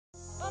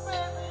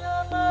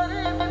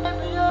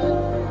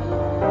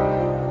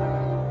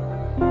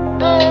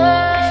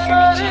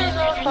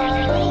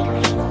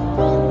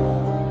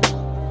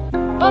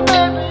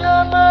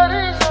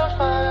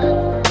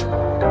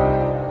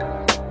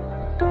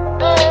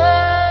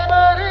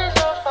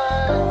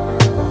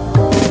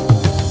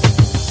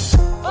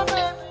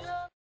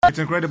It's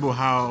incredible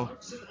how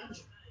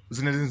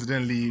Zinedine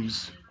Zidane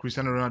leaves,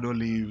 Cristiano Ronaldo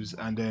leaves,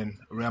 and then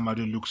Real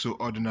Madrid looks so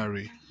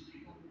ordinary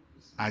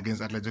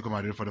against Atletico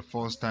Madrid for the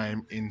first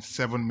time in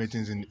 7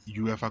 meetings in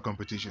UEFA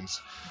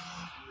competitions.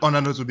 On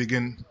a note to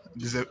begin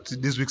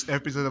this week's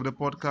episode of the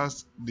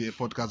podcast. The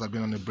podcast has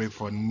been on a break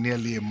for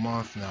nearly a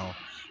month now.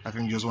 I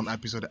think just one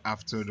episode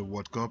after the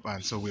World Cup,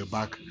 and so we're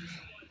back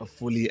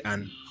fully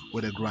and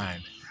with a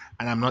grind.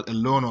 And I'm not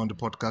alone on the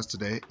podcast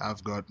today.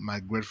 I've got my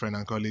great friend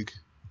and colleague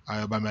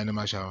Ayobami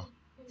Animashao.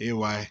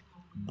 AY,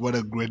 what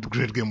a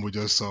great game we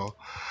just saw.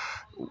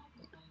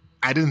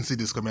 I didn't see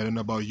this coming. I don't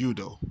know about you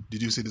though.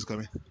 Did you see this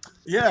coming?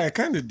 Yeah, I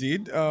kind of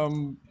did.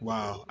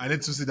 Wow, I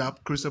need to see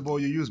that crystal ball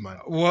you use, man.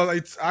 Well,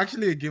 it's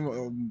actually a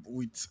game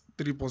with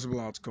three possible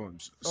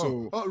outcomes.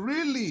 So Oh,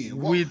 really?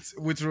 What?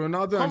 with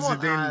Ronaldo and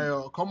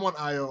Zidane, Come on,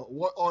 Ayo.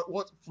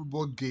 What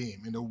football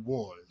game in the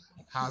world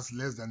has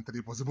less than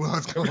three possible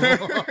outcomes?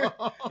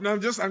 no, I'm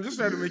just trying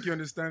to make you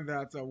understand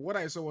that what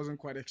I saw wasn't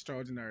quite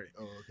extraordinary.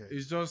 Oh, okay.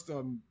 It's just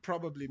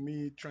probably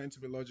me trying to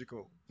be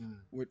logical. Mm.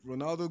 With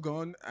Ronaldo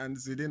gone and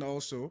Zidane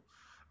also,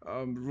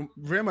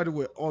 Real Madrid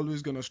were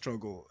always going to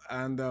struggle.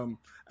 And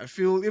I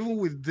feel even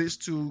with these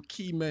two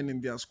key men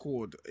in their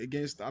squad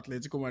against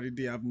Atletico Madrid,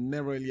 they have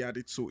never really had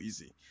it so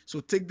easy. So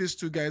take these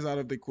two guys out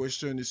of the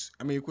question.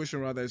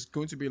 Equation rather, is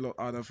going to be a lot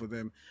harder for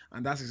them.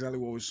 And that's exactly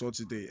what we saw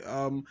today.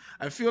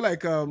 I feel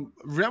like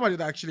Real Madrid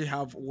actually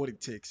have what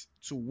it takes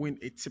to win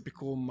a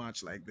typical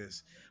match like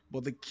this.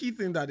 But the key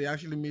thing that they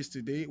actually missed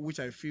today, which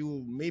I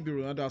feel maybe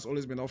Ronaldo has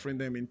always been offering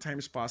them in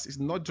times past, is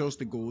not just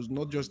the goals,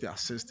 not just the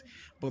assist,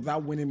 but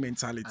that winning And the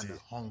mentality.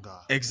 hunger,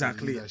 the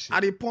Exactly. leadership.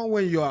 At a point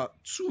when you are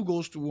 2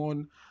 goals to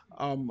 1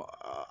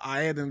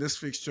 ahead in this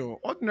fixture,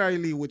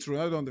 ordinarily with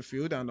Ronaldo on the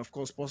field and of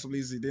course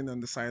possibly Zidane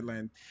on the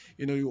sideline,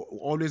 you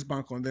always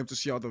bank on them to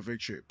see out the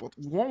victory. But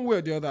one way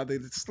or the other, they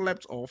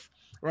slept off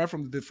right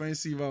from the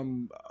defensive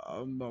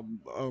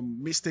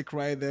mistake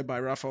right there by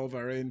Rafael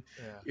Varane.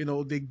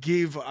 Yeah. They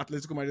gave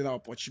Atletico Madrid that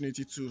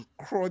opportunity to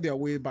crawl their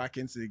way back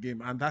into the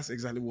game, and that's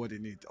exactly what they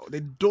need. They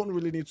don't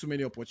really need too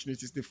many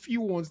opportunities. The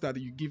few ones that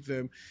you give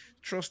them,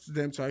 trust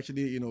them to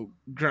actually,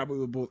 grab it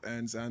with both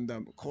ends. And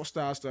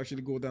Costa has to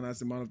actually go down as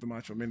the man of the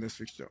match for me in this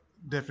fixture.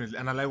 Definitely.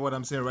 And I like what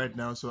I'm saying right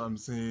now. So I'm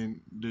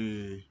saying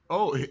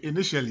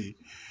initially,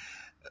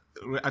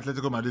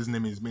 Atletico Madrid's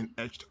name is being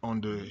etched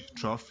on the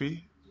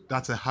trophy.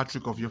 That's a hat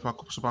trick of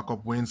UEFA Super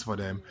Cup wins for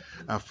them.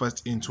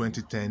 First in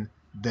 2010,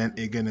 then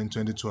again in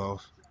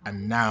 2012,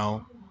 and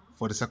now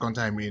for the second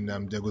time in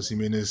Diego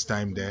Simeone's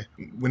time there,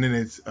 winning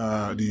it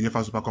the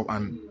UEFA Super Cup,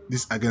 and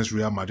this against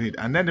Real Madrid.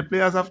 And then the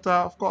players after,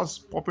 of course,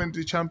 popping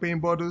the champagne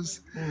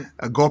bottles,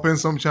 Mm, gulping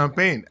some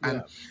champagne, and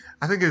yeah.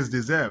 I think it's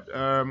deserved.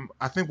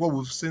 I think what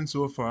we've seen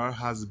so far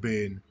has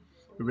been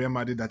Real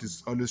Madrid that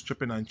is always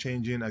tripping and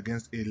changing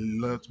against a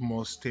lot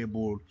more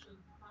stable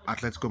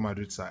Atletico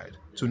Madrid side.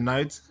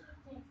 Tonight,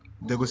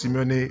 Diego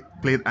Simeone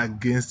played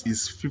against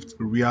his fifth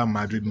Real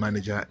Madrid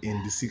manager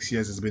in the 6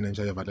 years he's been in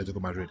charge of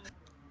Atletico Madrid.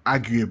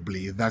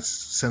 Arguably, that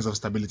sense of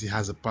stability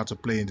has a part to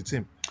play in the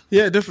team.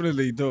 Yeah,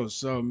 definitely it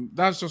does.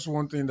 That's just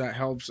one thing that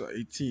helps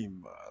a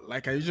team.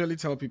 Like I usually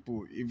tell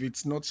people, if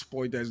it's not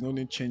spoiled, there's no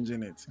need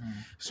changing it.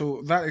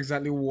 So that's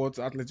exactly what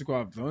Atletico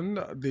have done.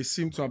 They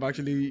seem to have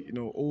actually,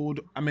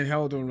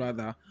 held on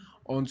rather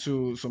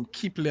onto some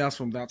key players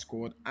from that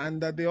squad,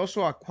 and that they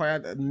also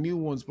acquired new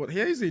ones. But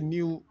here is a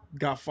new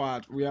gaffer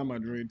at Real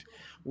Madrid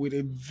with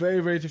a very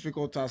very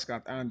difficult task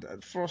at hand.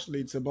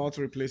 Firstly, it's about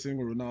replacing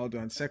Ronaldo,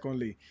 and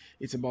secondly,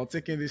 it's about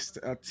taking this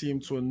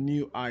team to a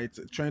new height,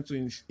 trying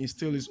to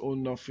instill his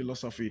own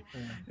philosophy,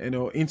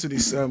 into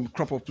this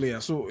crop of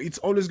players. So it's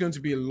always going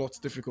to be a lot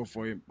difficult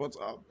for him. But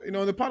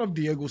on the part of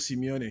Diego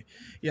Simeone,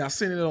 he has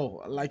seen it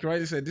all. Like you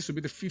rightly said, this will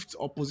be the fifth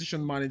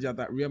opposition manager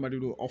that Real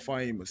Madrid will offer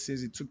him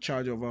since he took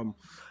charge of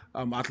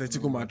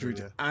Atletico Madrid, Madrid,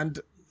 yeah. and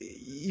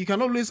you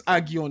can always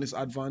argue on his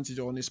advantage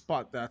or on his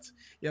part that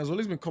he has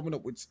always been coming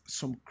up with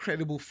some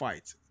credible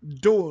fights.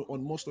 Though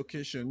on most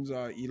occasions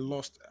he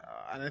lost,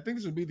 and I think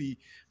this will be the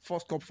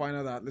first cup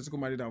final that Atletico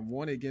Madrid have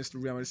won against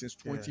Real Madrid since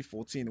Yeah.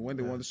 2014 when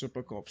they Yeah. won the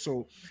Super Cup.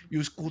 So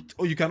you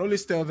can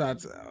always tell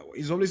that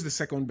he's always the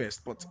second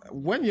best. But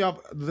when you have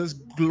this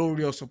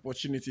glorious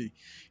opportunity,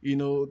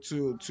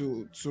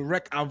 to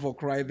wreak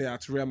havoc right there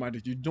at Real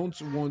Madrid, you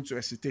don't want to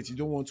hesitate. You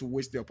don't want to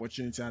waste the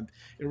opportunity. And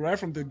right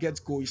from the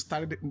get go, he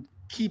started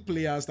key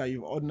players that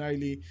you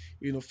ordinarily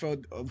felt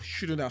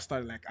shouldn't have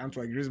started, like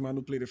Antoine Griezmann,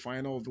 who played the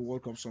final of the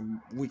World Cup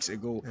some weeks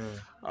ago.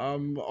 Yeah.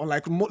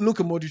 Unlike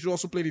Luka Modric, who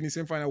also played in the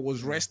same final,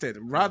 was Yeah. rested.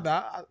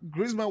 Rather,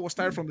 Griezmann was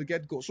started from the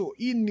get go, so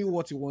he knew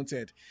what he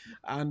wanted,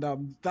 and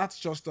that's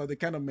just the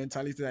kind of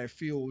mentality that I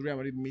feel Real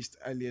Madrid missed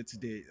earlier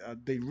today.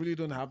 They really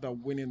don't have that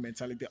winning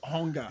mentality, the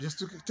hunger.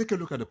 Just take a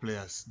look at the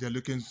players.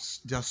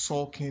 They're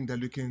sulking. They're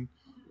looking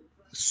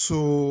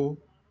so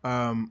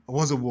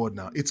what's the word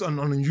now? It's an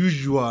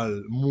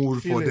unusual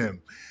mood for Feeling.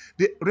 them.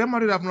 The Real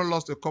Madrid have not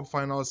lost a cup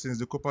final since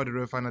the Copa del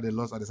Rey final they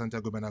lost at the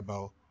Santiago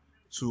Bernabeu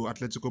to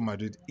Atletico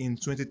Madrid in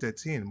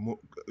 2013.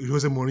 It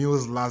was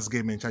Mourinho's last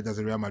game in charge as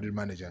a Real Madrid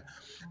manager,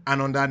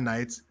 and on that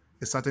night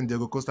a certain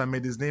Diego Costa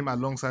made his name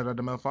alongside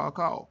Radamel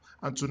Falcao.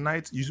 And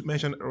tonight, you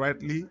mentioned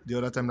rightly the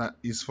other time that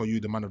is for you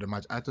the man of the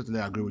match. I totally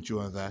agree with you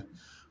on that.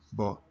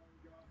 But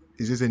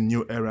is this a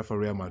new era for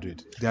Real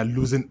Madrid? They are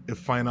losing a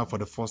final for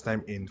the first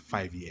time in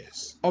 5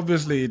 years.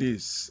 Obviously, it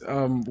is.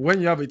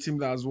 When you have a team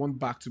that has won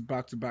back to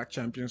back to back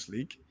Champions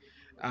League,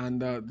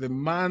 and the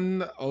men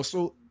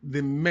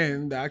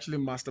that actually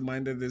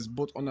masterminded this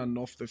both on and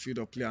off the field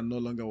of play are no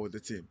longer with the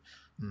team.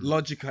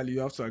 Logically, you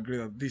have to agree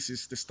that this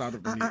is the start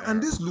of a new And era.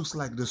 this looks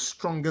like the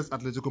strongest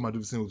Atletico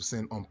Madrid team we've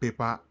seen on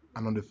paper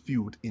and on the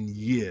field in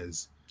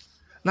years.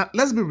 Now,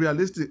 let's be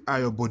realistic,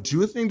 Ayo, but do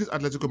you think this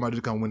Atletico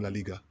Madrid can win La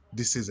Liga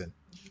this season?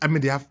 I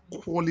mean, they have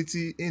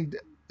quality in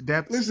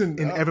depth Listen,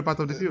 in every part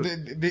of the field.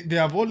 they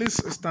have always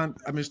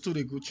stood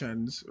a good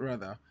chance,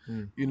 rather,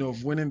 Mm.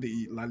 of winning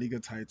the La Liga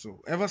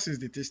title. Ever since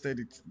they tasted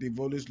it, they've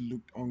always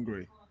looked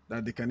hungry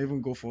that they can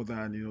even go further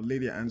and lay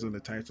their hands on the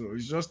title.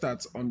 It's just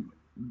that on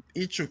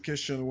each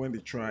occasion when they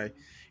try,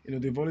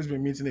 they've always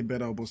been meeting a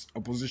better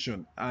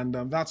opposition, and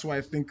that's why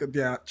I think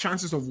their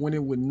chances of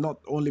winning will not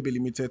only be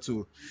limited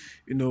to,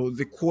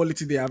 the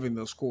quality they have in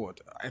the squad.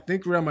 I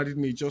think Real Madrid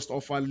may just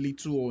offer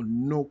little or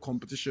no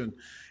competition,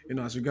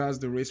 as regards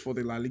the race for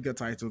the La Liga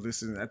title this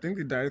season. I think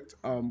the direct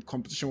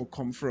competition will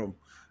come from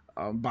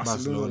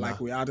Barcelona, like Barcelona.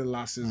 we had it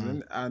last Mm.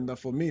 season. And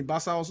for me,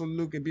 Barca also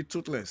look a bit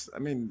toothless. I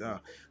mean,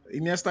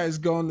 Iniesta is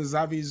gone,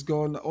 Xavi is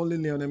gone, only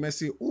Lionel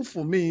Messi, who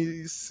for me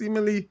is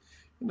seemingly,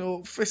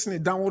 facing a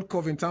downward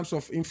curve in terms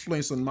of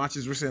influence on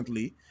matches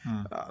recently.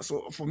 Mm.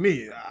 So for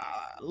me,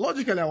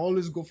 logically, I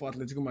always go for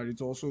Atletico Madrid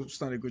to also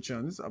stand a good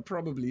chance.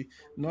 Probably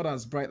not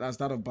as bright as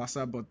that of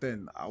Barca, but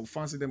then I'll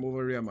fancy them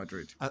over Real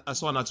Madrid. I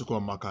saw an article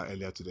on Marca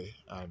earlier today,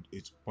 and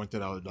it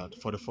pointed out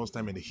that for the first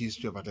time in the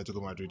history of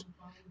Atletico Madrid,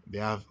 they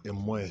have a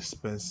more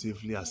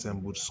expensively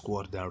assembled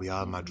squad than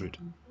Real Madrid.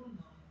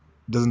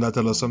 Doesn't that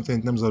tell us something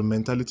in terms of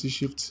mentality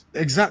shift?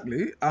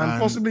 Exactly, and And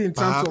possibly in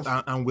terms perhaps,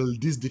 of and will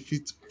this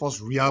defeat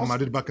force Real poss-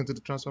 Madrid back into the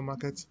transfer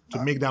market to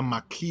uh, make that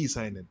marquee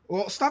signing?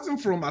 well, starting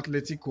from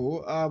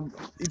Atletico,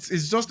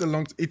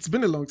 it's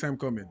been a long time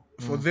coming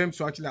for Mm. them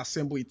to actually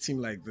assemble a team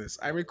like this.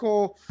 I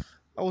recall,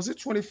 was it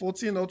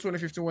 2014 or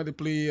 2015 when they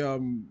play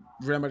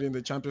Real Madrid in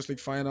the Champions League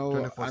final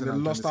and 2014 they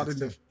and lost out in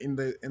the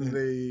 2016. in In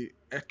the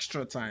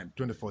extra time.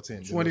 2014,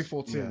 they lost. Yeah,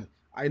 2014,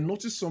 I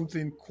noticed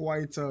something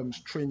quite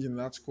strange in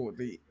that squad.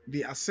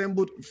 They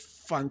assembled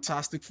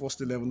fantastic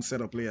first 11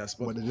 set of players,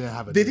 but but they didn't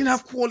have a they didn't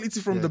have depth. quality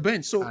from Yeah, the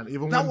bench. So and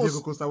even that when Diego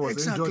was Costa was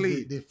injured,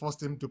 exactly they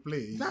forced him to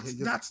play. that's He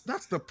just that's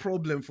that's the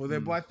problem for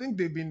them. But mm, I think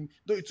they've been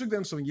though it took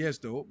them some years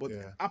though, but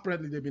yeah.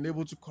 apparently they've been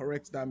able to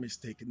correct that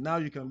mistake. Now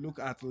you can look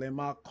at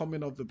Lemar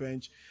coming off the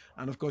bench,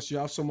 and of course you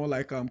have someone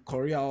like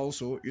Korea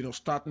also,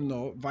 starting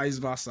or vice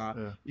versa.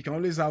 Yeah. You can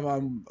always have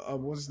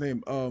what's his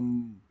name?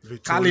 Kalinic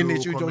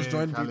Vitolo who just coming,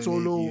 joined Kalinic,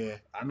 Vitolo, yeah,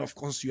 and of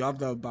course you have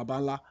the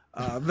Babala.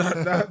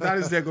 That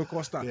is Diego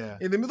Costa. yeah.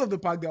 In the middle of the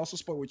park, they also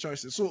spot with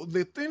choices. So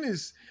the thing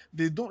is,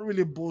 they don't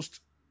really boast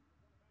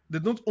they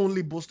don't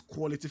only boast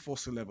quality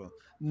first 11.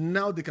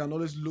 Now they can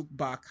always look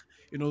back,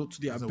 to their So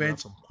we have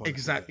bench some quality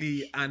exactly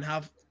bench. and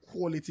have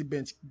quality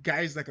bench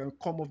guys that can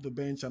come off the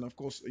bench and of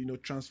course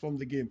transform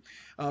the game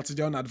to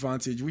their own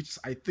advantage, which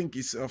I think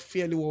is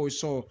fairly what we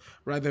saw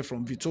right there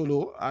from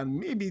Vitolo, and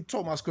maybe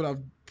Thomas could have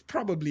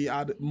probably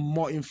had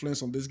more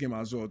influence on this game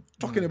as well.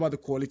 Talking Mm. about the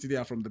quality they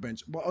have from the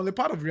bench, but on the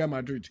part of Real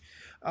Madrid,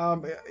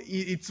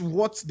 it's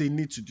what they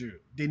need to do.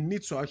 They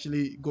need to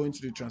actually go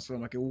into the transfer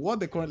market. What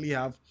they currently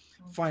have,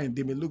 fine,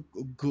 they may look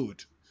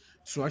good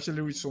to actually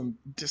reach some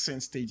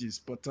decent stages,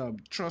 but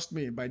trust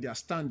me, by their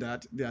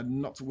standard, they are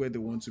not where they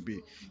want to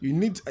be. You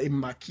need a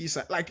marquee.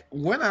 Like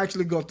when I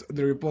actually got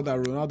the report that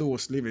Ronaldo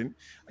was leaving,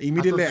 I thought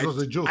immediately it was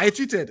a I joke.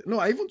 tweeted. No,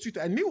 I even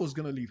tweeted. I knew he was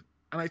gonna leave,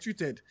 and I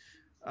tweeted,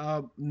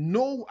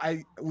 no,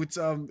 I with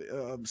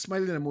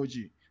smiling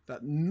emoji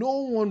that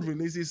no one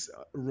releases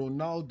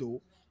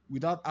Ronaldo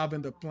without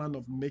having the plan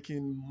of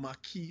making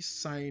marquee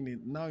signing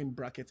now in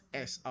bracket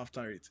S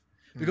after it.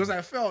 Because Mm.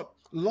 I felt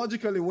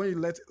logically when you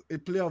let a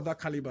player of that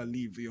caliber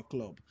leave your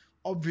club,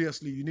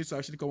 obviously you need to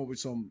actually come up with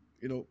some,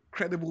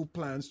 credible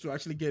plans to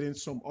actually get in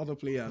some other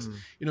players,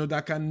 Mm.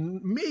 that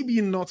can maybe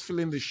not fill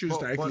in the shoes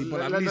But directly,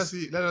 but at let us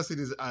least see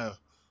this.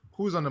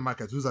 Who's on the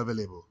market? Who's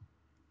available?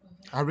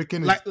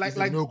 Hurricane like is like a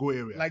like no go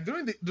area. like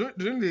during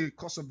the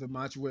course of the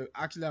match, we're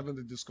actually having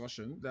the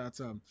discussion that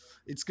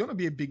it's gonna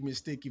be a big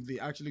mistake if they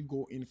actually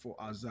go in for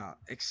Azar,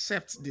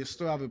 except they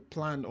still have a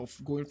plan of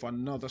going for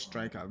another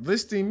striker.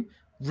 This team,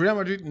 Real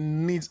Madrid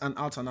needs an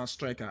out and out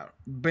striker.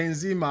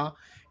 Benzema,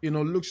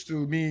 looks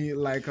to me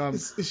like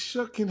It's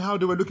shocking how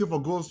they were looking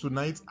for goals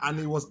tonight and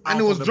it was and it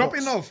out of was the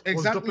dropping box. off It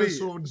was dropping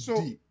exactly. so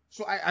So deep.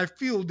 so I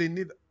feel they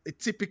need a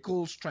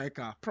typical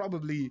striker,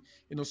 probably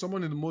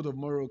someone in the mode of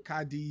Moro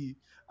Kadi.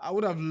 I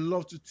would have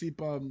loved to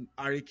tip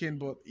Harry Kane,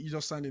 but he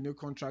just signed a new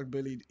contract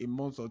barely a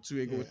month or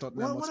two ago Yeah. with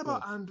Tottenham Well, what Hotspur.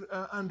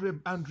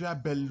 about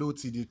Andrea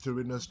Bellotti, the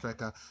Torino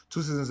striker?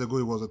 2 seasons ago,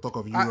 he was the talk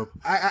of I Europe.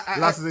 I I I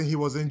Last season, he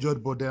was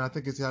injured, but then I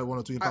think he had one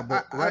or two I impact. I,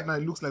 But I right now,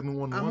 it looks like no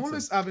one I'm wants him.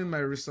 always having my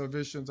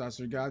reservations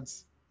as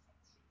regards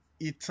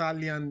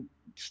Italian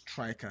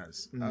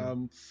strikers.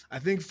 Mm. I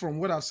think from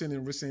what I've seen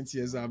in recent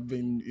years, I've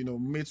been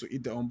made to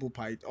eat the humble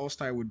pie. It all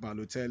started with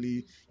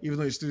Balotelli, even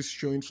though he's still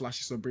showing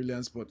flashes of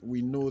brilliance, but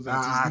we know that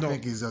he's I not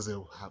think he's just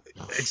a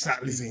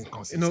exactly. he's Talk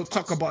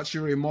inconsistent. about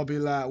Shiro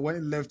Immobile when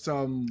he left.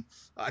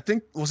 I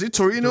think was it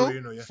Torino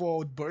Torino, yeah,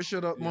 for Borussia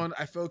yeah. Dortmund.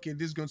 I felt okay,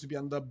 this is going to be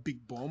another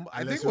big bomb. I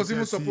think it Alessio was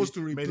even Kessi supposed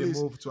to made a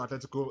replace move to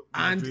Atletico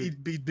and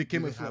Madrid.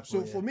 became a Didn't flop. happen, So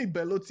yeah. for me,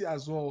 Belotti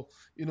as well,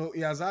 he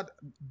has had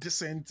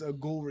decent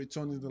goal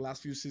return in the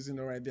last few seasons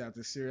already at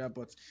the Syria,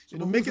 but So,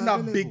 but who's making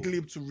that big available?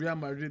 leap to Real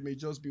Madrid may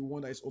just be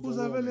one that is Who's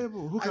overwhelming.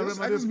 available? Who I can Real just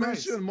I Madrid just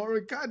price? mentioned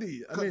Mauro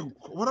Icardi. I mean,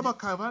 What about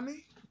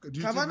Cavani? Do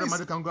you think Real Cavani's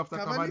Madrid can go after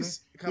Cavani? Cavani's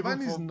Even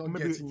Cavani's for not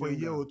maybe getting for a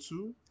year younger. or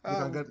two, they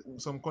can Uh, get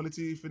some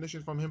quality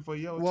finishing from him for a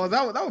year or Well, two.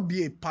 that would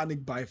be a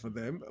panic buy for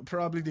them.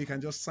 Probably they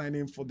can just sign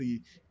him for the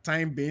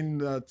time being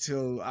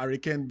till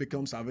Hurricane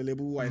becomes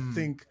available. I Mm.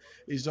 think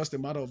it's just a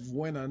matter of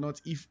when or not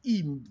if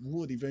he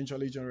would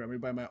eventually join Real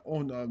Madrid by my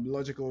own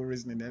logical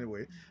reasoning.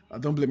 Anyway,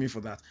 don't blame me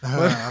for that.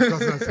 But Of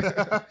course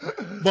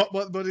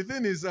not. but the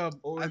thing is,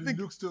 Oh, I it think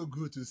looks so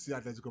good to see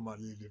Atletico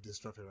Madrid lift this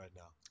trophy right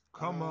now.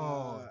 Come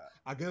on, uh,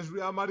 against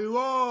Real Madrid. for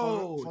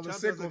Whoa, for the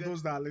sake champions of again.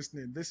 those that are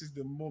listening, this is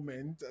the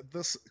moment.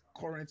 This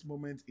current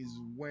moment is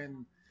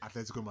when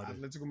Atletico Madrid,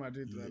 Atletico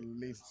Madrid yeah,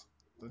 lift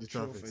the the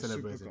trophy, trophy, Super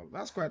celebrating Cup.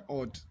 That's quite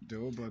odd,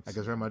 though, but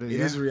against Real Madrid. it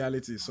is Yeah,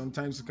 reality.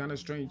 Sometimes it's kind of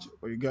strange,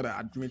 but you gotta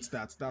admit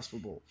that that's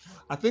football.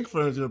 I think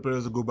Florentino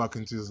Perez will go back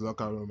into his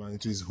locker room and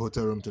into his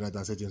hotel room tonight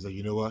and say to himself,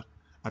 you know what?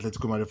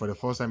 Atletico Madrid for the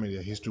first time in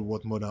their history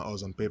worth more than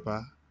us on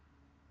paper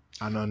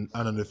and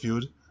on the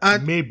field.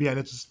 And Maybe I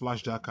need to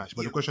splash that cash,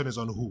 but the you, question is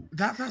on who?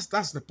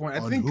 that's the point. I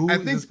On think I who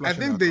is it think I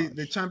splashing think that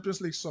the cash?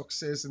 Champions League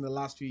success in the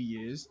last few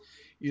years,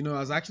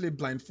 has actually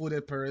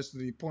blindfolded Perez to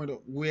the point of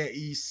where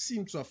he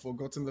seemed to have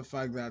forgotten the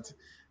fact that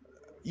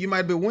you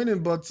might be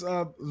winning, but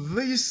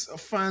these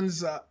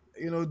fans,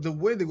 the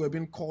way they were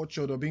being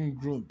cultured or being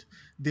groomed,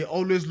 they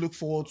always look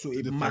forward to To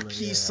a the following,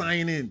 marquee yeah,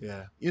 signing,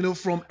 yeah.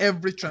 from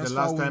every The transfer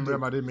last time Real window.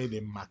 Madrid made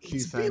a marquee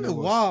It's been a signing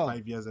was while.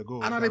 5 years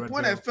ago. And at the Gareth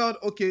point I Bale. felt,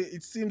 okay,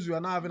 it seems we are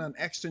now having an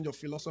exchange of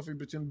philosophy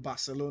between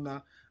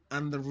Barcelona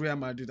and the Real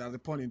Madrid at the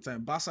point in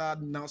time. Barca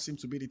now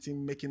seems to be the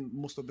team making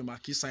most of the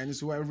marquee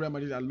signings, while Real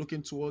Madrid are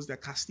looking towards their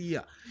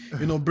Castilla,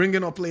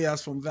 bringing up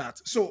players from that.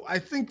 So I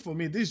think for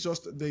me, this is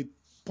just the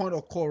point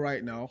of call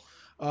right now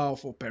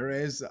for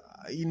Perez.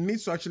 He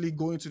needs to actually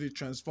go into the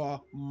transfer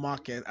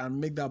market and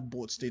make that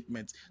bold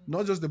statement.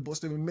 Not just the bold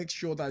statement, make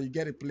sure that you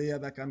get a player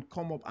that can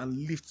come up and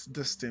lift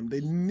this team. They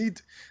need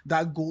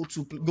that go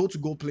to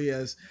go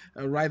players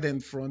right there in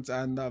front,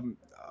 and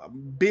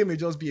Bay may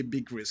just be a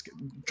big risk,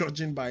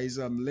 judging by his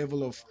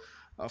level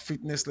of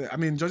fitness. I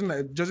mean, judging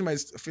by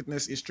his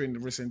fitness history in the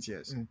recent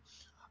years.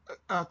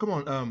 Mm. Come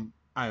on,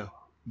 Ayo,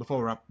 before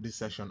we wrap this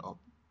session up,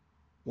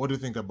 what do you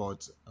think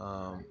about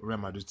Real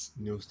Madrid's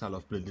new style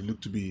of play? They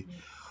look to be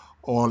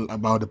all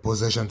about the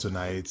possession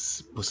tonight.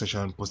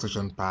 Possession,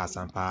 pass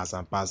and pass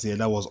and pass. Yeah,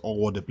 that was all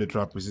what they played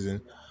throughout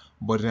preseason.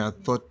 But then I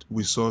thought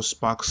we saw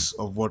sparks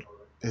of what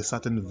a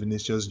certain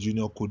Vinicius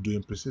Junior could do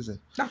in preseason.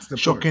 That's the point.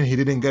 Shocking, he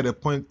didn't get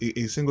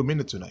a single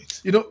minute tonight.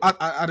 At the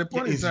Yeah,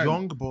 point in he's time,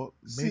 young, but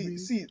see, maybe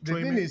see, throw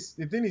him in.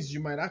 the thing is, you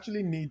might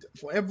actually need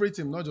for every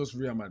team, not just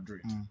Real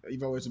Madrid. Mm,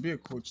 If I were to be a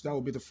coach, that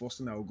would be the first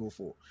thing I would go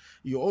for.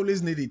 You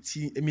always need a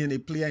team. I mean, a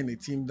player in a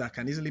team that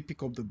can easily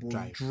pick up the ball,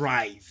 drive.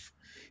 drive.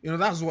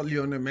 That's what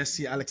Lionel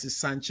Messi, Alexis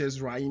Sanchez,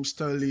 Raheem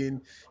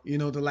Sterling, the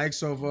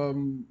likes of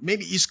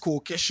maybe Isco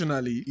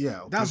occasionally.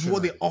 Yeah, That's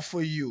what they occasionally.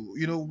 offer you.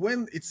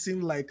 When it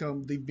seemed like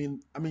they've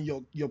been, I mean,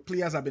 your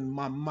players have been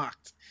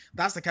marked.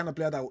 That's the kind of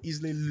player that will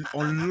easily and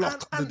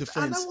unlock the and that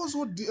defense. was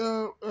what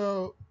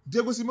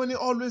Diego Simeone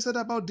always said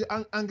about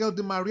the Angel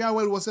Di Maria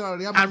when he was at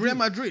Real At Real Madrid.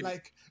 Madrid,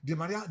 Like Di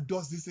Maria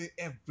does this thing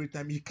every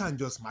time. He can't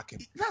just mark him.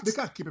 They that's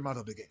can't keep him out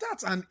of the game.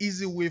 that's an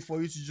easy way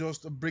for you to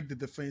just break the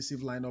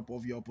defensive lineup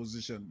of your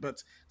opposition.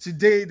 But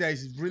today there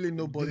is really It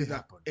nobody didn't that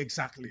happen.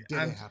 exactly, It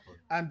didn't and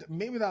happen.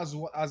 maybe that's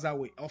what as that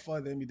way offer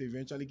them if they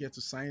eventually get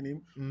to sign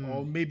him,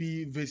 or Mm.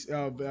 maybe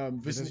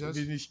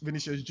Vinicius?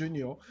 Vinicius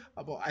Junior.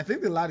 But I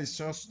think the lad is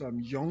just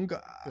young.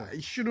 Yeah.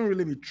 He shouldn't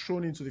really be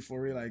thrown into the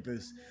foray like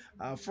this.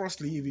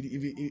 Firstly,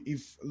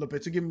 if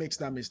Lopetegui makes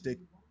that mistake,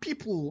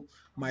 people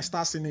might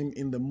start seeing him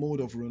in the mode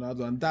of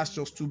Ronaldo, and that's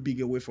just too big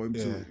a way for him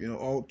Yeah. to,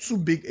 or too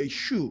big a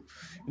shoe,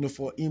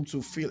 for him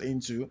to fill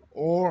into,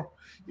 or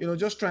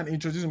just try and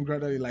introduce him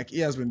gradually, like he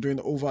has been doing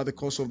over the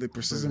course of the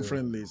preseason Brazil.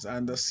 friendlies,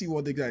 and see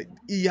what they get.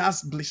 He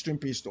has blistering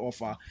pace to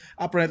offer.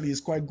 Apparently,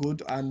 he's quite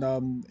good,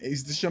 and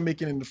his decision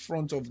making in the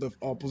front of the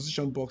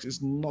opposition box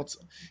is not,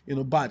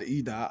 bad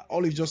either.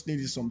 All he just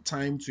needs is some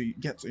time to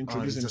get to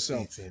introduce He's just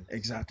himself. 18.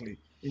 Exactly.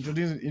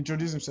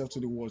 Introduce himself to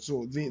the world.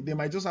 So they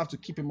might just have to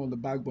keep him on the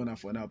back burner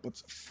for now. But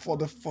for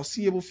the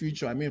foreseeable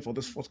future, I mean, for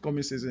this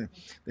forthcoming season,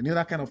 they need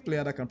that kind of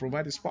player that can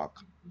provide a spark.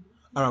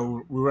 All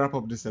right, we'll wrap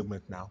up this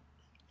segment now,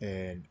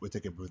 and we'll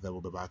take a breather. We'll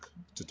be back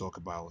to talk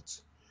about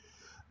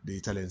the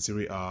Italian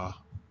Serie A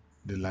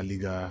the La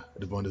Liga,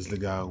 the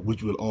Bundesliga,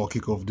 which will all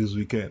kick off this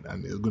weekend,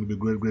 and it's going to be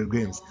great, great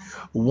games.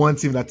 One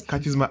team that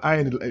catches my eye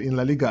in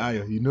La Liga,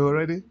 Ayo, you know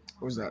already?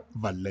 What's that?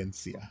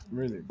 Valencia.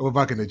 Really? We're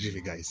back in the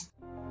jiffy, guys.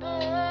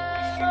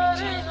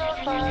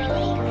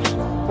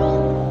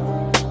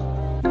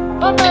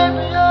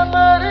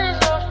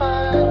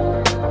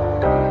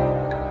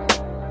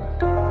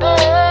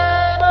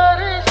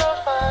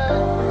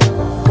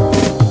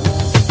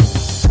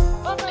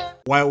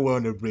 While we're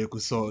on the break, we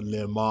saw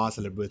Lemar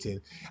celebrating.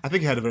 I think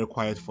he had a very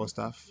quiet first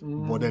half,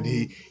 but then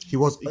Mm, he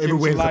was it came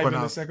everywhere to in the life second in the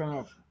half. second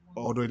half.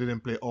 Although he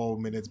didn't play all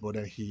minutes, but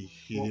then he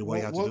did what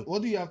he had to do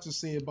What do you have to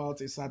say about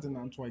a certain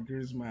Antoine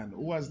Griezmann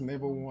who has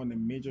never won a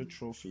major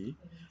trophy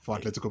for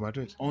Atletico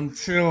Madrid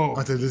until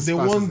until this they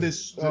past won season.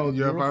 this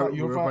Europa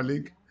Europa,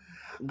 League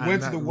and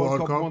went to now the World World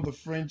Cup, Cup. won the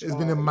French, It's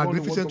been a won the World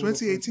magnificent Cup with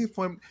the French. 2018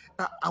 for him.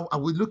 Are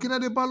we looking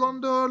at a Ballon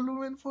d'Or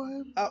looming for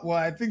him? Well,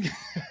 I think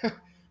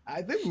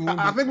I think we won't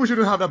I be. think we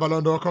shouldn't have that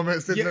Ballon d'Or comment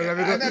Yeah, statement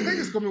because and I think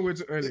it's coming way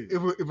too early.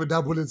 if we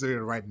dabble into it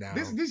right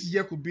This now, this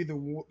year could be the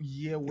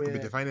year it could be where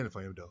defining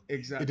for him though. It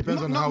exactly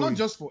depends on how not he.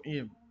 just for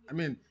him. I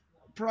mean,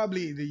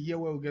 probably the year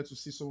where we get to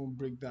see someone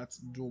break that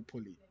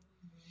duopoly.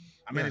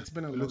 I mean, Yeah, it's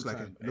been a it looks long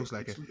like it. time. It looks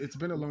like it. It's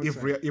been a long If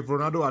time. if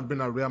Ronaldo had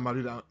been at Real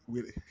Madrid,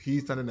 with he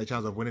standing a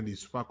chance of winning the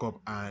Super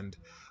Cup and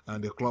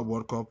the Club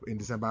World Cup in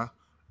December,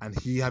 and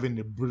he having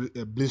a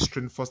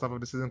blistering first half of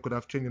the season could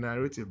have changed the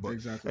narrative. But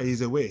Exactly.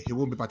 he's away. He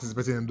won't be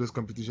participating in those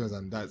competitions,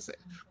 and that's it.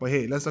 But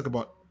hey, let's talk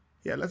about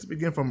let's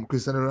begin from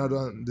Cristiano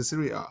Ronaldo and the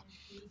Serie A.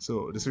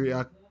 So the Serie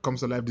A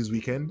comes to life this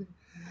weekend.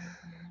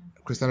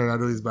 Cristiano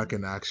Ronaldo is back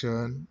in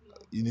action.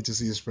 You need to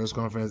see his press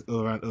conference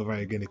over and over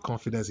again. The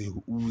confidence he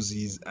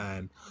oozes,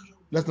 and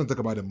let's not talk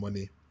about the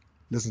money.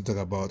 Let's not talk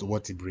about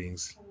what he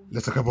brings.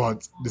 Let's talk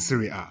about the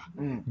Serie A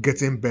Mm.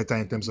 getting better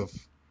in terms of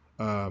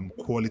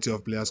quality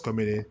of players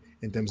coming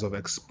in terms of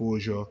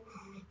exposure.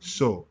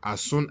 So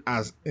as soon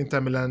as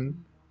Inter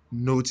Milan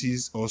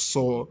noticed or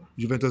saw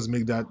Juventus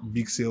make that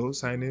big sale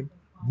signing,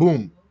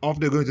 boom, off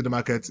they go into the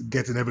market,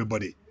 getting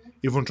everybody,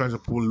 even trying to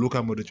pull Luka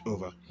Modric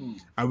over. Mm.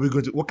 Are we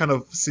going to? What kind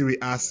of Serie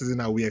A season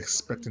are we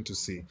expecting to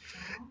see?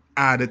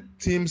 Are the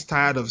teams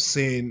tired of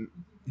seeing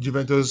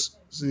Juventus'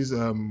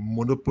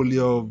 monopoly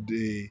of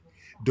the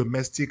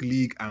domestic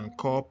league and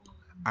cup?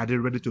 Are they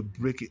ready to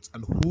break it?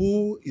 And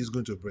who is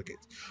going to break it?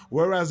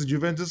 Whereas the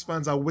Juventus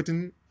fans are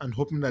waiting and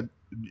hoping that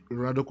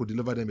Ronaldo could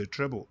deliver them a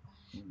treble,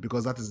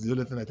 because that is the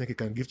only thing I think he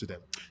can give to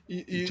them.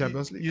 The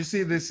Champions League. You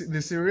see, this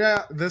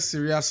Syria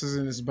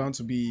season is bound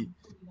to be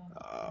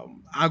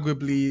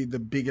arguably the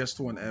biggest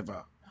one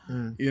ever.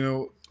 Mm. You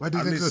know, Why do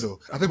you at think so, least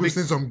though? I think we've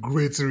seen some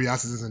great Serie A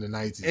seasons in the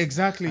 90s and the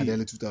exactly.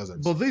 early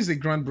 2000s. But this is a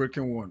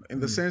groundbreaking one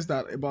in the Mm. sense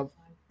that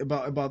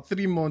about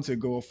 3 months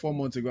ago or 4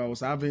 months ago, I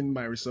was having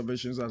my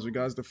reservations as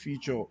regards the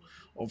future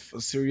of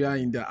Syria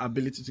in their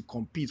ability to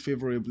compete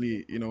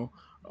favorably,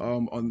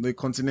 on the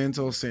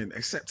continental scene.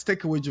 Except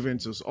take away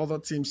Juventus, other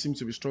teams seem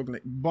to be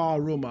struggling.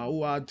 Bar Roma,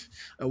 who had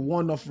a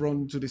one-off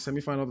run to the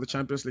semi-final of the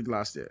Champions League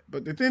last year.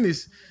 But the thing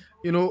is,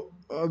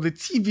 the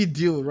TV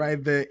deal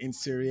right there in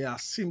Syria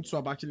seemed to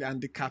have actually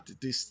handicapped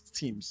these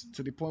teams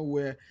to the point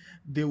where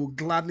they will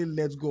gladly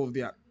let go of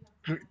their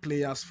great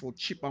players for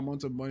cheap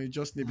amount of money,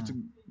 just maybe to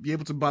be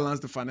able to balance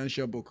the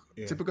financial book.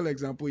 Yeah, Typical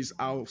example is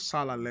how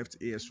Salah left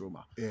AS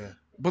Roma. yeah.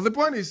 But the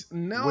point is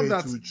now Way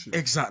that too cheap.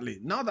 exactly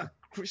now that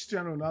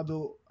Cristiano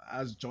Ronaldo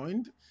has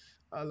joined,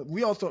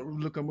 we all thought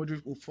Luka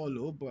Modric will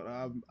follow, but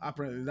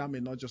apparently that may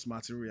not just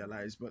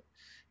materialize. But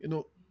you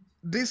know,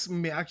 this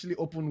may actually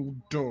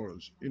open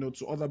doors,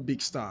 to other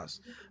big stars,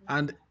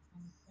 and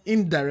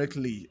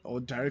indirectly or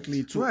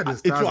directly Where are the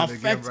it will stars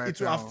in the game affect right it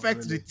will now?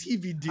 affect the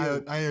Really? TV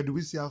deal. Do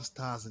we still have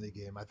stars in the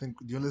game? I think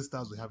the only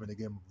stars we have in the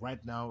game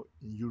right now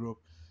in Europe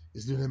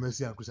is Lionel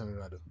Messi and Cristiano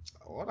Ronaldo.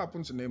 What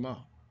happened to Neymar?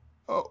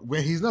 Oh,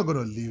 well, he's not going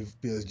to leave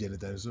PSG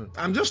anytime soon.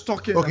 I'm just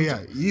talking. Okay,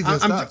 yeah, he's a I'm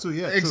star just too.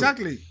 Yeah, true.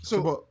 exactly. So,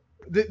 So but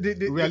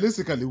the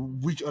realistically,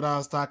 which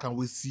other star can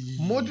we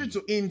Modric see?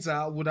 to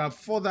Inter would have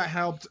further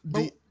helped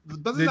But the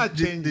doesn't that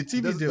the change?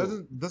 TV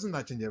deal. Doesn't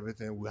that change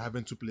everything? We're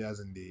having two players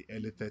in the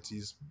early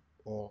 30s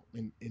or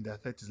in their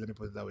 30s. Let me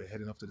put it that way.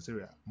 Heading off to the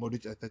Serie A.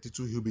 Modric at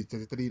 32, he'll be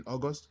 33 in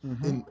August.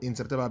 Hmm. In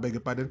September, I beg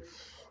your pardon.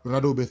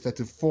 Ronaldo will be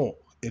 34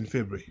 in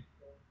February.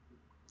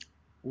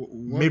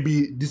 What?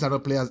 Maybe these are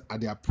not players at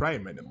their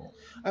prime anymore.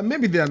 And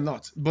maybe they are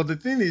not, but the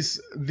thing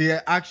is,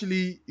 they're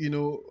actually,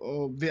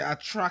 they're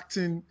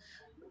attracting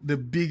the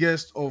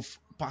biggest of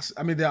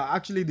I mean, they are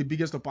actually the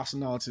biggest of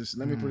personalities.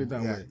 Let me put it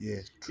that Yeah, way. yeah,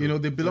 true.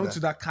 They True belong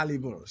to that. that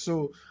caliber.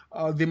 So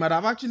they might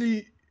have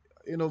actually,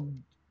 you know,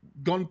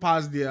 gone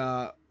past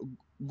their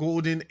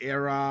golden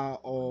era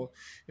or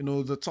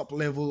the top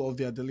level of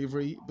their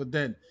delivery. But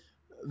then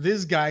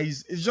these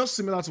guys, it's just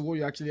similar to what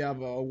you actually have,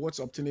 what's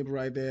obtainable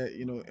right there,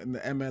 in the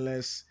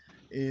MLS,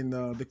 in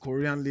the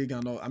Korean league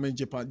and all. I mean,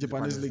 Japanese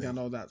Japanese league and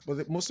league. all that. But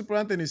the most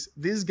important thing is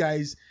these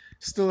guys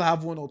still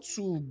have 1 or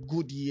 2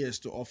 good years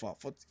to offer.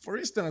 For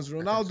instance, I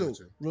think so Ronaldo.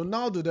 too.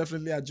 Ronaldo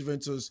definitely at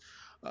Juventus.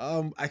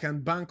 I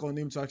can bank on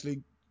him to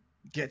actually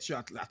get you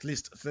at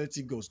least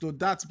 30 goals. Though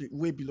that's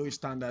way below his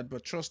standard,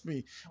 but trust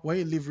me, when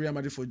you leave Real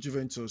Madrid for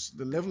Juventus,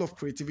 the level of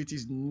creativity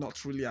is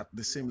not really at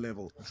the same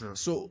level. True.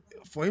 So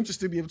for him to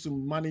still be able to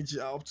manage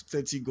up to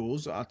 30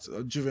 goals at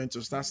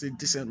Juventus, that's a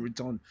decent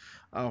return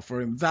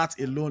for him. That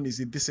alone is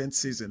a decent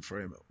season for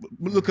him.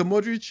 Luka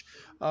Modric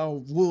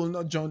will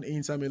not join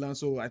Inter Milan,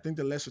 so I think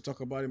the less we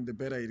talk about him, the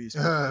better it is.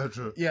 But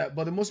True. yeah,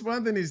 but the most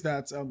important thing is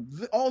that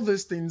all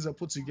these things are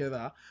put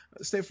together.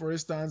 Say, for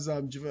instance,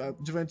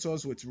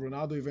 Juventus with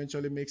Ronaldo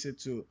eventually makes it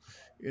to,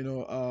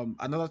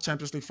 another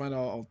Champions League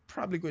final. I'll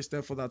probably go a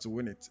step further to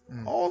win it.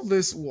 Mm. All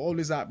this will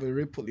always have a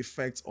ripple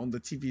effect on the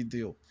TV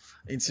deal,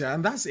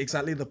 and that's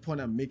exactly the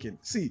point I'm making.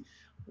 See,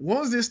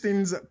 once these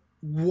things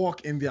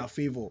work in their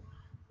favor,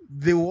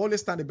 they will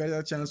always stand a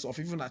better chance of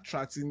even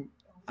attracting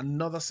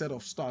another set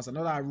of stars,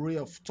 another array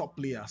of top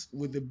players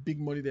with the big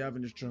money they have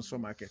in the transfer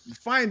market.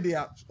 Fine, they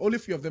are only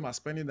few of them are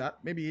spending that.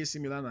 Maybe AC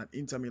Milan and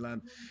Inter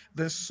Milan.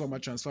 There's so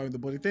much transfer in the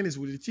but the thing is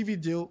with the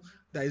TV deal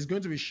that is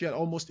going to be shared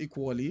almost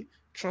equally.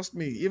 Trust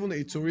me, even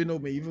a Torino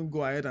may even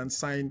go ahead and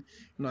sign,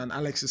 an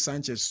Alexis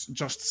Sanchez.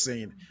 Just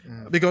saying,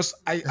 Mm. because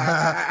I came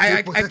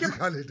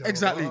Hypothetically,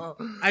 exactly. though.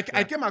 I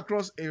Yeah. came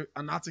across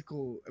an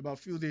article about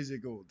a few days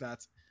ago that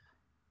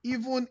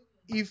even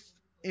if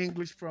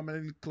English Premier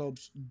League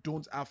clubs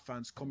don't have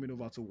fans coming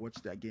over to watch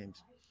their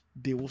games,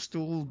 they will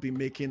still be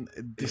making a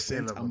A hell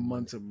decent of a money.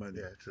 amount of money.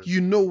 Yeah, true.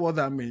 You know what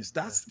that means?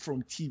 Yeah. That's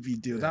from TV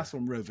deal. Yeah. That's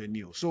from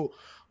revenue. So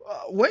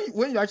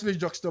when you actually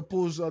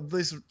juxtapose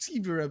this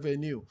TV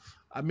revenue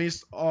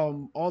amidst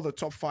all the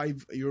top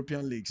five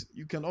European leagues,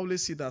 you can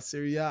always see that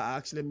Serie A are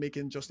actually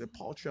making just a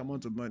paltry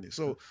amount of money. True.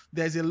 So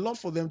there's a lot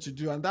for them to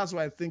do, and that's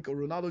why I think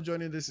Ronaldo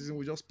joining this season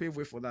will just pave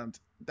way for that.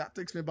 That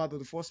takes me back to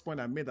the first point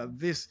I made that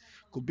this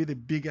could be the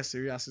biggest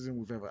Serie A season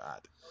we've ever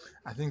had.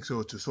 I think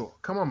so too. So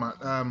come on,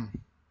 man.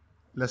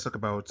 Let's talk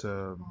about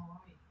the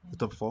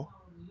top four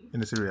in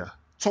the Serie A.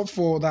 Top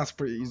four, that's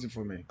pretty easy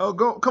for me. Oh,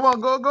 go! Come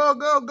on, go, go,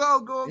 go, go,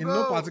 go, In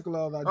no go! particular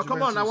order, Oh,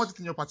 come on! I want Juventus. it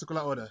in your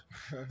particular order.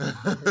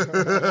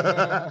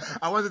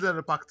 I want it in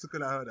a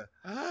particular order.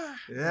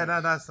 Yeah,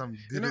 Ah. that's some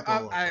I,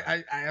 difficult one, I man.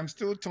 I I am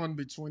still torn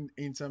between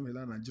Inter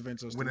Milan and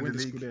Juventus to Winning win the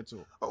the league.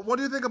 Scudetto. Oh, what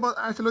do you think about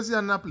Ancelotti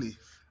and Napoli?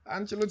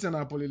 Ancelotti and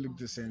Napoli look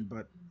the same,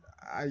 but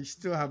I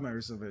still have my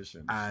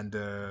reservations. And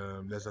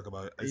let's talk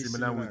about AC AC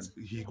Milan with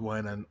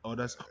Milan, Higuain and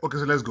others. Okay,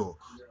 so let's go.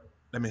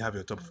 Let me have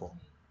your top four.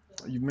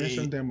 you A,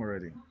 mentioned them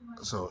already.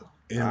 so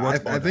in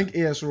what I order? think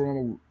AS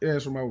Roma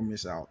will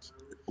miss out.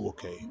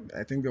 Okay.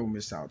 I think they will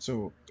miss out.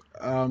 So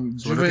So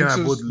we're looking at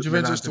both Milan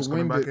Juventus to teams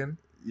coming win back the in.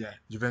 yeah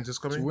Juventus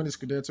to coming. win the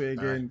Scudetto All right.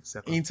 again.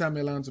 Second. Inter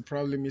Milan to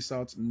probably miss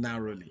out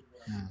narrowly.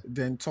 Mm.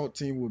 Then third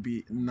team will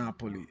be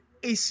Napoli.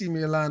 AC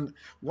Milan.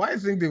 Why I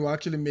think they will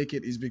actually make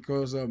it is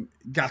because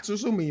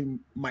Gattuso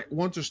might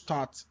want to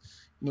start,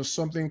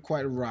 something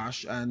quite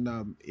rash and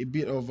a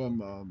bit of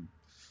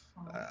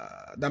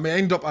that may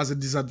end up as a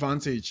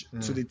disadvantage to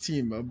Mm. the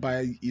team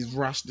by his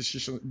rash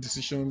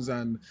decisions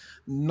and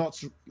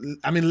not,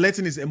 I mean,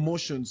 letting his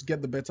emotions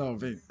get the better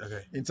of him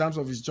Okay. in terms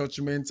of his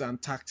judgment and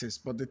tactics.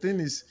 But the thing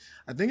is,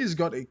 I think he's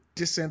got a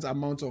decent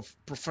amount of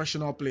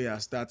professional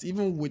players that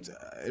even with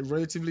a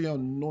relatively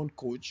unknown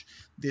coach,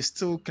 they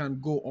still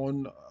can go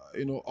on,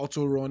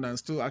 auto run and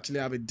still actually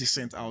have a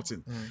decent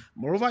outing. Mm.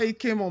 Moreover, he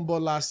came on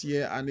board last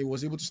year and he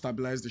was able to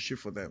stabilize the ship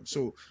for them.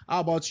 So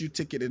how about you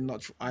take it a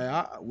notch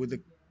higher with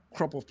the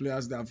crop of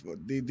players that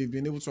they've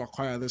been able to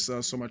acquire this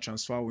summer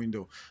transfer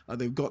window.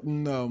 They've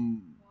gotten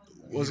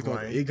what's it called,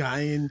 Higuain.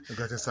 Higuain, We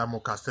got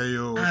Samu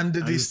Castello and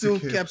and they still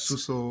Yusuke kept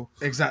Suso.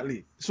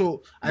 exactly.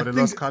 So I But they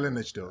think lost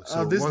Kalinic though.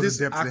 So this what's the this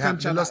depth they Akan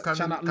have? They lost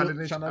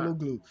Kalinic.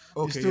 Chanaloglu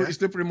Okay, yeah. is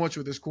still pretty much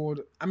with the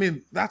squad. I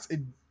mean,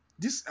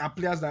 these are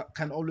players that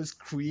can always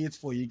create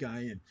for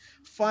Higuain.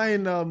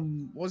 Fine,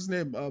 what's his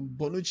name?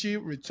 Bonucci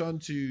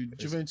returned to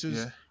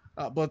Juventus,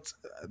 Yeah. but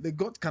they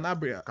got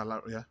Canabria.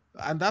 Yeah.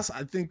 And that's,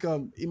 I think,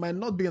 he might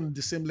not be on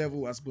the same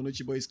level as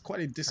Bonucci, but he's quite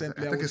a decent I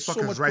player think with his stock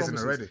so is much rising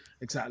promises. already.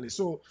 Exactly.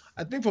 So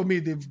I think for me,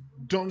 they've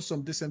done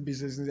some decent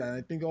business, and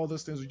I think all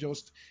those things will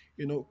just,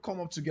 come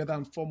up together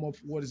and form up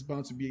what is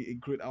bound to be a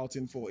great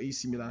outing for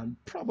AC Milan.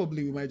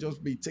 Probably we might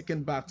just be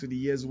taken back to the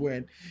years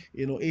when,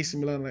 AC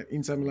Milan and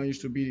Inter Milan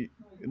used to be,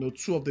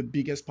 two of the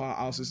biggest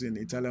powerhouses in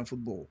Italian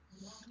football.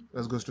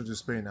 Let's go straight to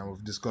Spain, and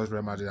we've discussed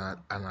Real Madrid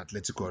and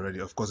Atletico already.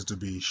 Of course, it would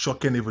be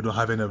shocking if we don't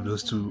have any of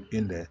those two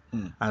in there.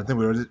 Mm. And I think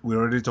we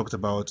already talked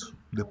about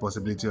the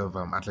possibility of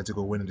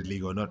Atletico winning the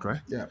league or not, right?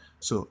 Yeah.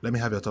 So let me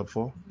have your top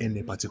four in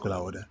a particular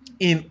order.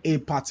 In a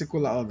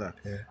particular order,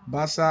 Yeah.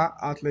 Barca,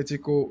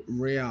 Atletico,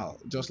 Real,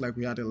 just like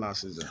we had it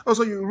last season. Oh,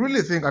 so you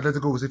really think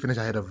Atletico will still finish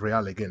ahead of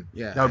Real again?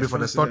 Yeah, That would I be for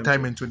the fancy third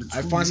them time to. in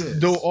I 22 fancy,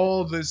 though years.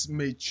 all this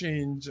may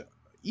change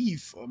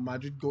if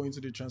Madrid go into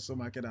the transfer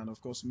market and,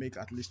 of course, make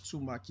at least two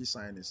marquee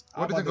signings.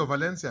 How What do you about think of the?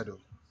 Valencia, though?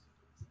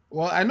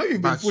 Well, I know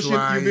you've been pushing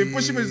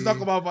me to talk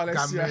Batshuayi, about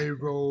Valencia.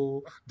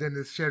 Gameiro,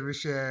 Dennis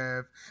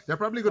Cheryshev. They're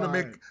probably going to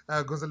make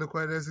Fine. Gonzalo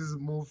Guedes'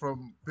 move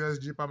from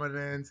PSG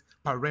permanent.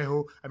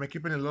 Parejo. I mean,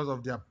 keeping a lot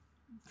of their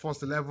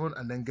first 11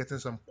 and then getting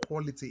some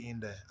quality in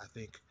there, I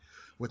think.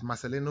 With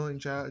Marcelino in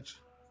charge.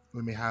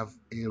 we may have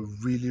a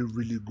really,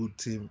 really good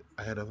team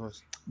ahead of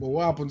us. But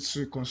what happens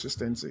to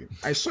consistency?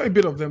 I saw a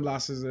bit of them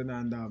last season,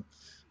 and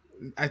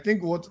I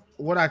think what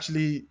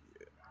actually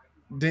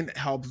didn't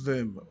help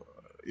them,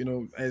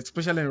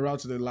 especially in route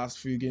to the last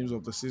few games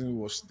of the season,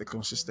 was the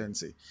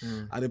consistency.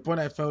 Mm. At the point,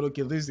 I felt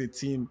okay, this is a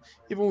team,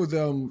 even with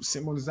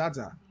Simon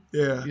Zaza,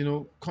 Yeah.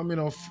 coming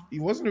off, he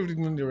wasn't really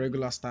doing the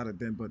regular starter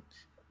then, but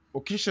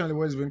occasionally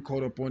when he's been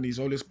called upon, he's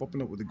always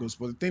popping up with the goals.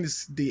 But the thing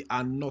is, they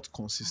are not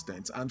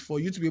consistent. And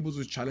for you to be able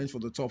to challenge for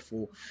the top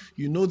four,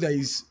 there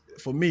is,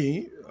 for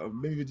me,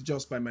 maybe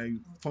just by my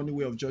funny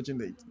way of judging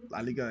the La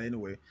Liga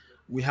anyway,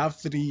 we have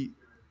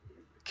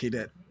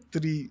cadet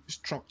three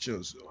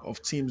structures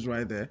of teams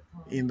right there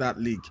in that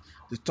league.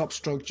 The top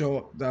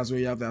structure, that's where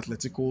you have the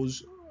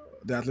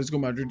Atletico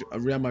Madrid,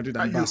 Real Madrid,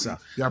 and You Barca.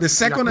 The you're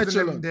second putting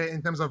them echelon, there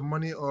in terms of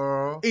money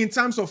or in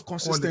terms of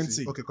quality.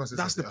 consistency. Okay, That's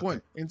consistency. the Okay.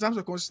 point. In terms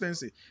of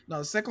consistency.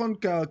 Now,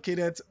 second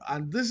cadet,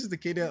 and this is the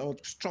cadet of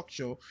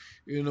structure,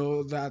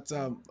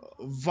 that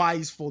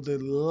vies for the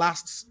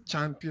last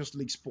Champions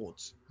League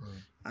spots. Mm.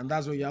 And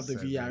that's where you have the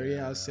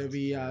Villarreal,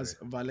 Sevilla, Sevillas,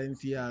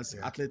 Valencias,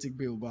 yeah, Athletic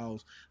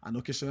Bilbao's, and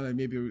occasionally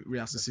maybe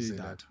Real that's to say Sociedad.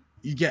 that.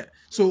 You get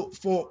so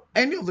for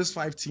any of those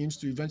five teams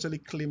to eventually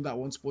claim that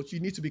one spot, you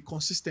need to be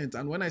consistent.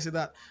 And when I say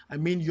that, I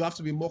mean you have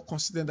to be more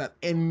consistent than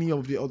any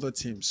of the other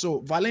teams.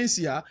 So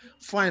Valencia,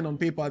 fine on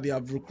paper, they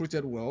have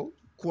recruited well,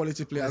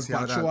 quality players.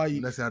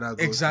 Batshuayi, Let's see how that goes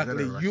exactly.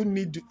 together, right? You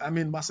need, I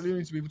mean, Marcelino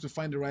needs to be able to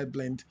find the right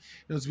blend,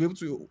 to be able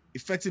to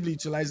effectively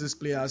utilize these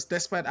players,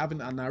 despite having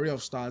an array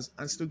of stars,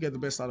 and still get the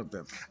best out of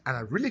them. And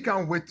I really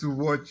can't wait to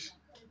watch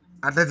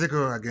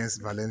Atletico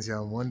against Valencia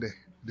on Monday,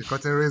 the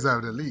curtain raiser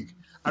of the league.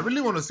 I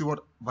really want to see what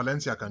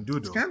Valencia can do,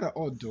 It's though. kind of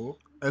odd though,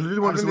 I really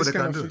want to see having what this they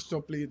kind can of do.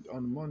 fixture played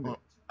on Monday. Oh,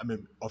 I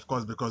mean, of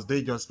course, because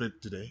they just played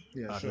today,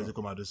 Yeah, sure.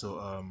 Atletico Madrid.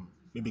 So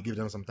maybe give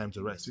them some time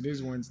to rest.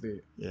 Today's Wednesday.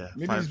 Yeah,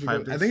 Maybe it's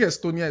five because I days. think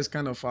Estonia is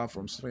kind of far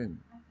from Spain.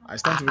 I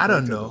stand to be I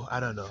don't corrected know. though. I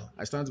don't know.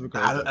 I stand to be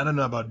corrected. I don't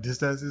know about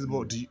distances,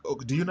 but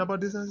Mm, do you know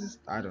about distances?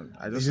 I don't.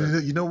 I just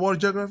said You know world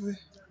geography?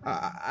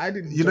 I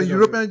did You know geography.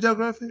 European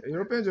geography?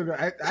 European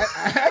geography.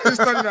 I had to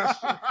study that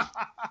shit.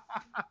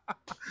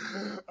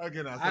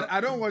 Okay, now so.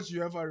 I don't watch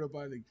UEFA Europa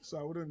League, so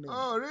I wouldn't know.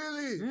 Oh,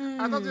 really?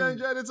 I thought you Mm.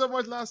 enjoyed it so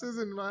much last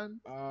season, man.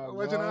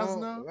 Watching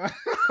Arsenal.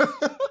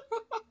 Well,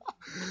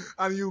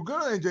 And you're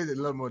gonna enjoy it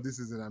a lot more this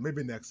season and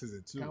maybe next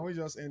season can too. we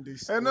just end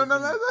this No, no,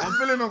 early? I'm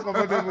feeling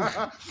uncomfortable.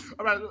 no.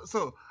 All right,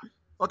 so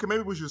okay,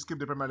 maybe we should skip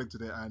the Premier League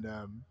today and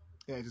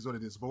yeah, it is what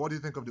it is. But what do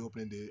you think of the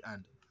opening day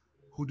and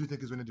who do you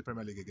think is winning the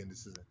Premier League again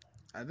this season?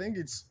 I think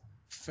it's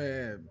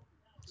fair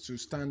to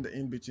stand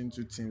in between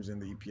two teams in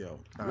the EPL.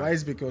 All Why right.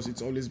 is because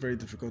it's always very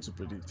difficult to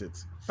predict it.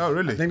 Oh, I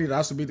really? think it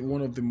has to be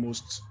one of the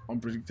most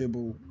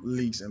unpredictable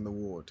leagues in the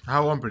world.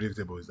 How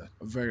unpredictable is that?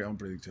 Very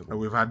unpredictable.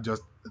 We've had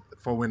just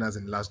four winners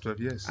in the last 12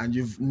 years. And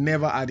you've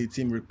never had a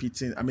team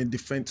repeating, I mean,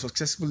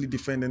 successfully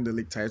defending the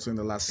league title in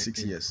the last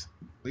 6 years.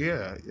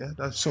 Yeah, yeah,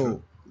 that's true.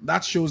 So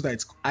that shows that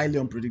it's highly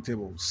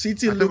unpredictable.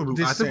 City looked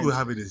I think we'll decent.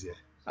 have it this year.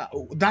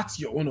 That's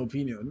your own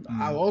opinion.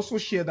 I'll Mm, also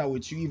share that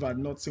with you if I'd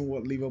not seen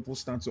what Liverpool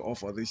stand to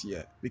offer this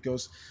year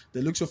because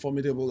they look so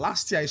formidable.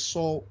 Last year I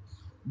saw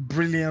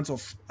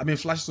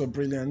flashes of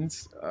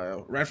brilliance,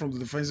 right from the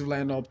defensive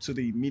line up to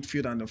the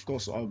midfield and of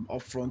course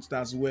up front.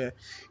 That's where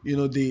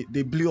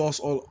they blew us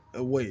all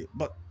away.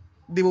 But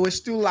there were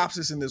still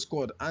lapses in the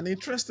squad, and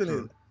interestingly,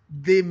 true.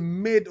 they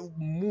made a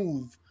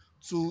move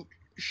to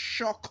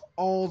shock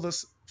all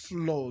these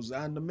flaws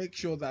and make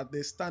sure that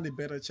they stand a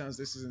better chance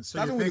this season. So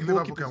you Starting with the think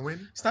Liverpool goalkeepers, can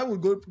win? starting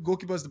with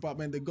goalkeepers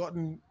department, they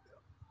gotten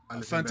Alison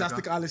Becker.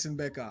 fantastic Alison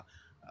Becker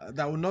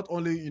that will not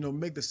only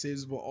make the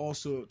saves but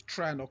also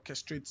try and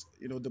orchestrate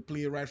the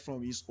play right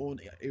from his own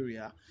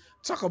area.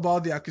 Talk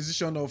about the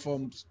acquisition of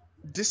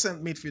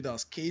decent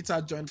midfielders.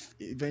 Keita joined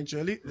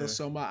eventually this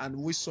Yeah. summer, and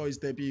we saw his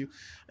debut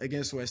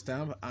against West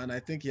Ham, and I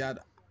think he had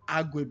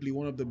arguably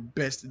one of the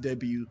best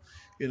debuts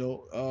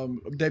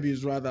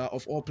rather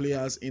of all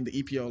players in the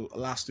EPL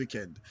last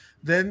weekend.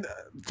 Then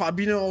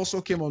Fabinho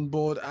also came on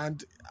board,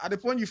 and at the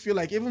point you feel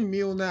like even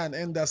Milner and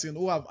Anderson,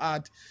 who have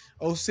had,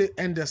 I'll say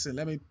Anderson,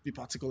 let me be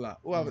particular,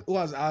 Mm. who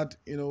has had,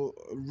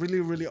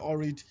 really, really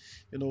horrid,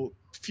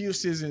 few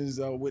seasons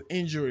with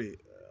injury.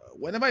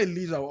 Whenever he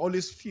leaves, I will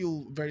always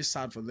feel very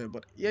sad for them.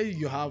 But here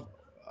you have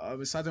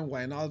a certain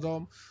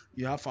Wijnaldum,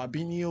 you have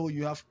Fabinho,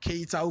 you have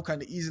Keita who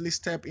can easily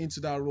step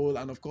into that role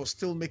and of course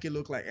still make it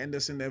look like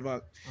Anderson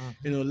never,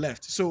 Mm-hmm.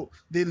 left. So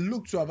they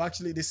seem to have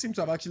actually,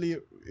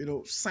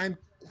 signed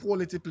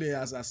quality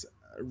players as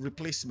a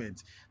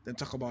replacement. Then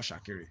talk about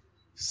Shakiri.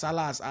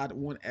 Salah has had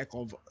one heck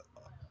of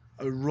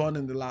a run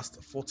in the last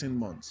 14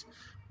 months,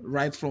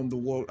 right from the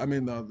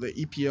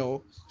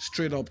EPL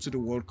straight up to the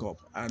World Cup.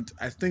 And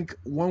I think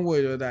one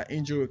way or that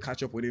injury will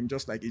catch up with him,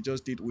 just like it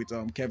just did with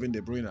Kevin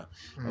De Bruyne of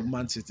Mm.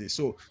 Man City.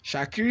 So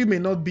Shakiri may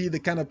not be the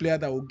kind of player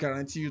that will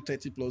guarantee you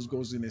 30 plus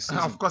goals in a Of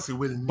season, course, he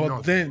will but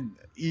not. then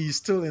he's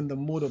still in the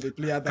mode of a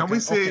player that Can we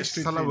can say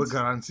orchestrate Salah will things.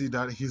 guarantee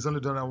that he's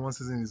only done that one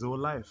season in his whole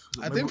life?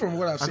 So I maybe think from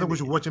what I've I think seen, we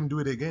should watch him do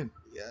it again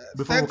yeah,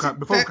 before 30,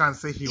 before we can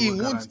say he he will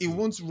won't he guarantee.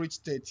 won't reach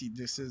 30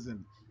 this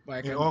season.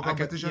 But in all yeah, I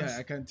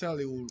competitions. can tell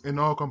In all it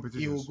will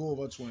competitions. go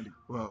over 20.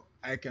 Well,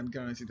 I can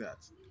guarantee that.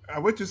 I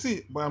wait to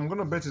see, but I'm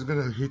gonna bet he's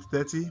gonna hit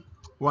 30.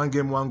 One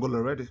game, one goal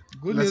already.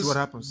 Let's see what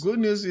happens. Good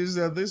news is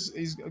that this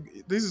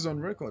is on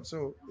record,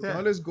 so we can Yeah,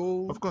 always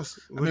go. of course.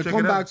 I We'll mean, check it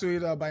come out. back to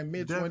it by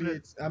May Definitely.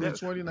 28th. I mean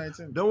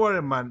 2019. Don't worry,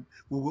 man.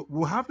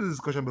 We'll have this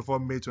discussion before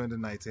May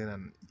 2019,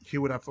 and he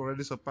would have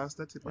already surpassed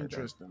 30 by then.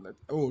 Interesting.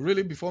 Oh,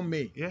 really? Before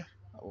May? Yeah,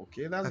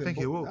 Okay, I think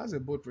he will. that's a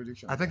bold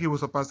prediction I think again. he will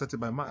surpass 30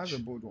 by That's a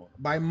March. bold one.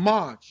 By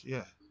March.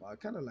 Yeah, Well, I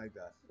kind of like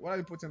that. What are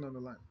you putting on the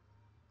line?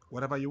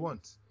 whatever you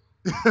want.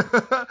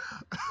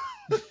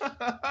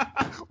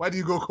 Why do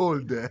you go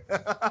cold there?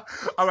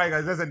 All right,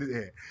 guys, let's end it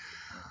here.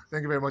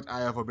 Thank you very much,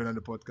 Aya, for being on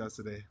the podcast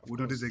today. Of We'll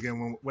do this course,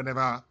 again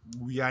whenever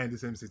we are in the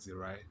same city,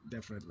 right?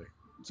 definitely.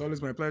 It's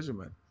always my pleasure,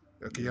 man.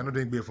 Okay, You you're know. not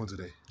doing BF1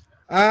 today.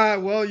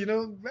 Well,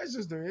 let's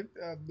just do it.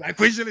 Like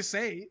we usually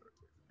say,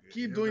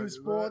 keep doing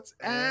sports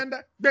and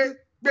be,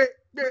 be,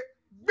 be,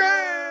 be.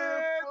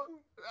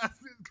 That's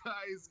it,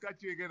 guys.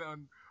 Catch you again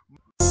on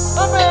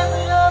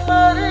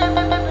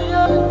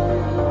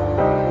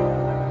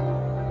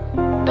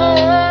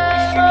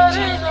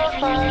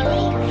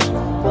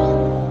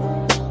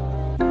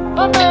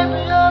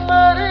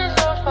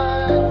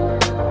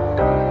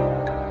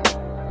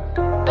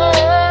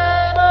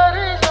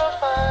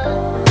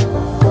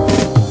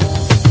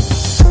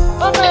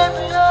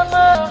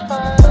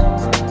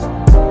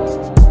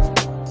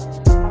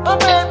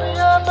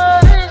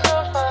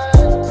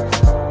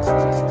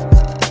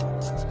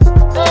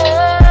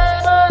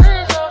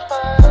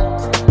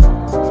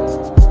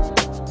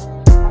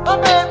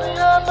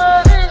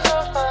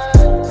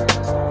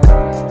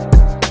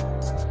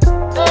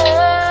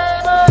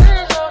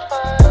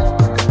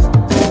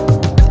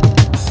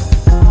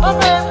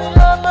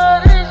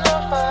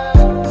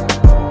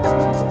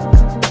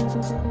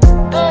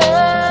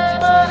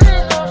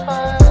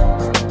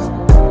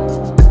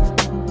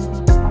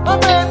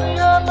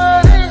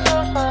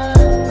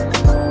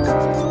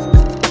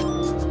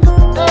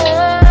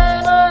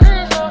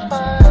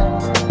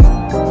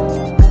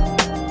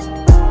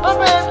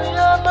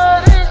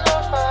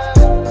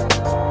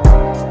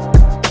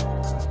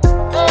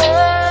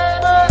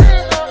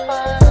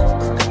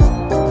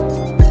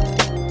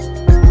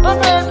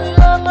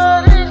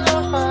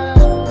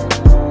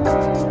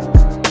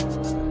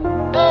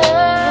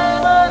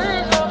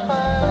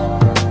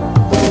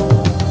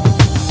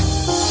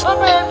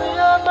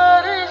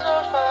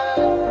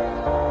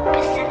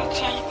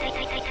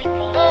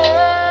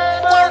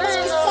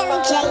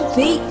Priscilla J.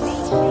 Beats.